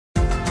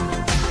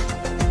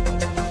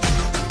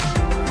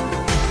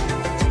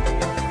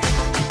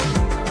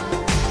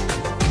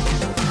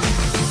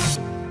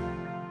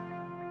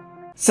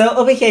So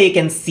over here, you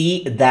can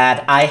see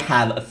that I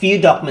have a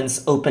few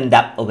documents opened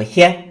up over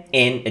here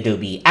in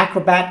Adobe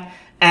Acrobat.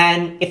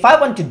 And if I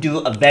want to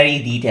do a very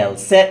detailed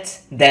search,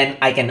 then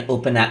I can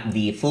open up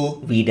the full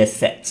reader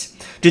search.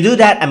 To do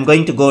that, I'm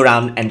going to go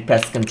around and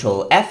press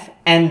Ctrl F.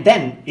 And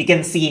then you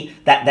can see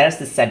that there's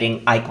the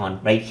setting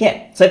icon right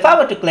here. So if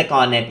I were to click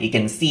on it, you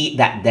can see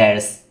that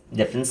there's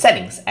different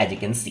settings, as you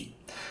can see.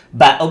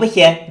 But over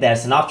here,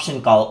 there's an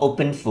option called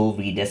Open Full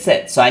Reader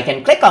Search. So I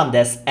can click on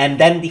this and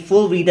then the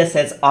Full Reader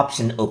Search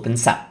option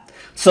opens up.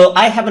 So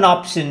I have an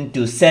option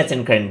to search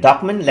in current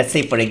document. Let's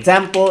say, for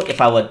example,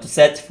 if I were to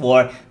search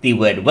for the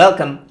word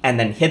welcome and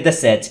then hit the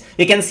search,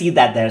 you can see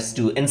that there's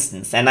two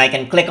instances. And I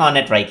can click on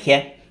it right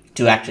here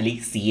to actually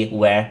see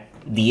where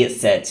the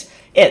search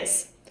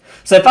is.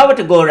 So if I were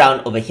to go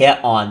around over here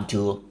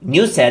onto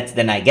new search,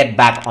 then I get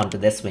back onto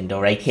this window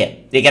right here.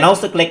 You can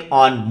also click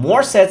on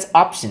more search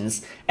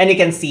options and you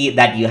can see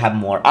that you have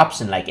more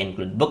options like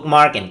include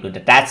bookmark, include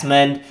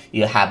attachment.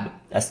 You have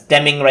a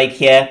stemming right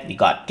here. You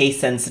got case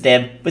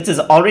sensitive, which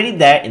is already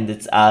there in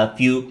this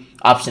few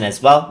option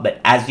as well. But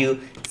as you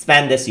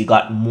expand this, you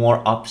got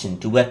more option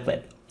to work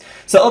with.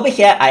 So over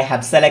here, I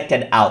have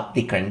selected out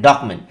the current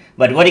document.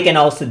 But what you can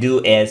also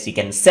do is you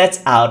can search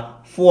out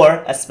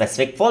for a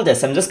specific folder.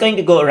 So I'm just going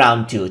to go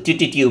around to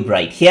TuTube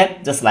right here,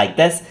 just like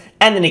this.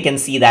 And then you can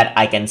see that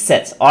I can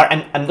search, or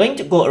I'm going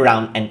to go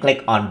around and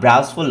click on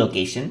Browse for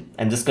Location.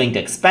 I'm just going to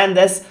expand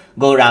this,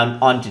 go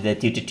around onto the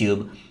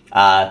TuTube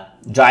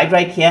drive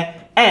right here.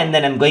 And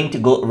then I'm going to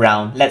go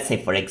around, let's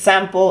say, for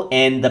example,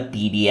 in the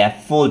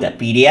PDF folder,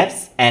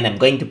 PDFs, and I'm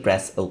going to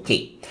press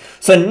OK.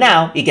 So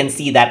now you can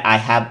see that I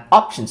have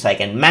options. So I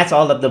can match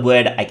all of the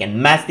word, I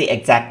can match the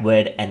exact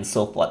word and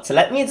so forth. So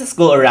let me just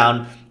go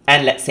around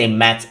and let's say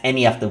match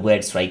any of the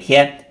words right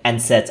here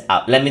and search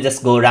out. Let me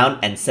just go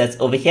around and search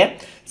over here.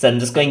 So I'm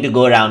just going to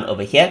go around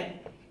over here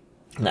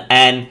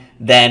and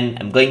then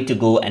I'm going to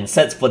go and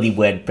search for the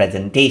word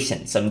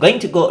presentation. So I'm going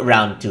to go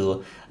around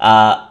to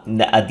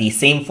the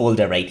same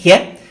folder right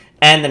here.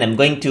 And then I'm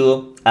going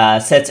to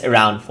search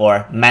around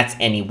for match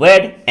any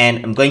word.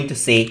 And I'm going to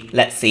say,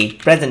 let's say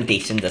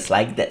presentation, just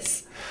like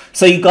this.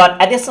 So you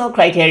got additional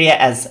criteria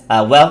as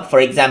well. For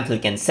example,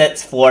 you can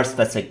search for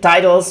specific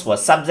titles, for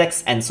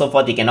subjects, and so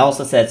forth. You can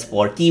also search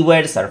for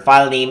keywords or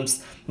file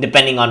names,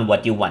 depending on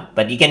what you want.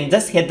 But you can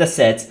just hit the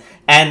search,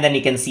 and then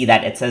you can see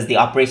that it says the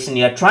operation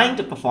you're trying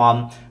to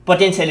perform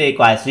potentially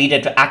requires reader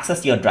to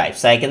access your drive.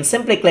 So I can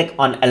simply click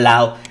on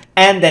allow,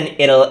 and then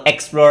it'll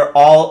explore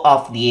all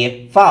of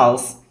the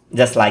files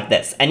just like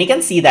this. And you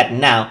can see that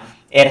now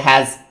it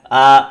has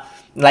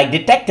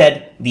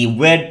detected the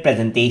word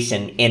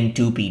presentation in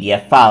 2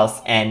 PDF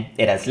files, and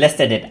it has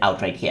listed it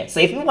out right here. So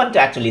if you want to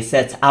actually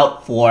search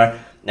out for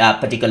a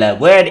particular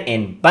word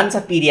in bunch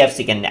of PDFs,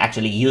 you can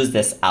actually use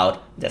this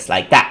out just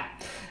like that.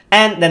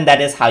 And then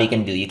that is how you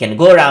can do. You can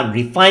go around,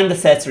 refine the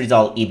search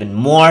result even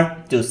more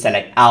to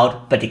select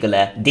out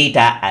particular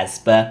data as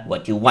per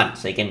what you want.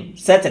 So you can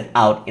search it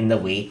out in the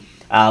way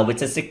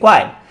which is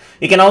required.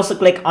 You can also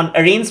click on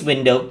Arrange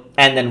window,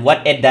 and then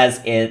what it does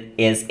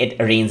is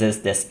it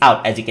arranges this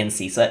out, as you can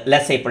see. So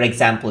let's say, for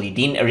example, you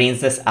didn't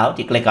arrange this out,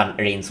 you click on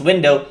Arrange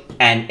window,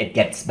 and it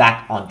gets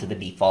back onto the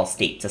default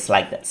state, just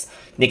like this.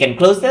 You can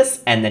close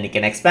this, and then you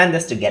can expand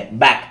this to get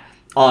back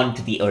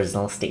onto the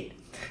original state.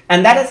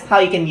 And that is how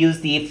you can use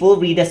the full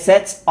reader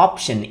search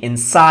option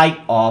inside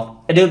of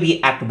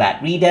Adobe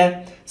Acrobat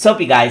Reader. So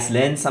hope you guys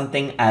learned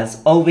something as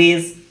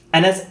always.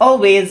 And as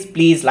always,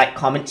 please like,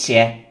 comment,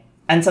 share,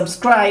 and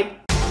subscribe.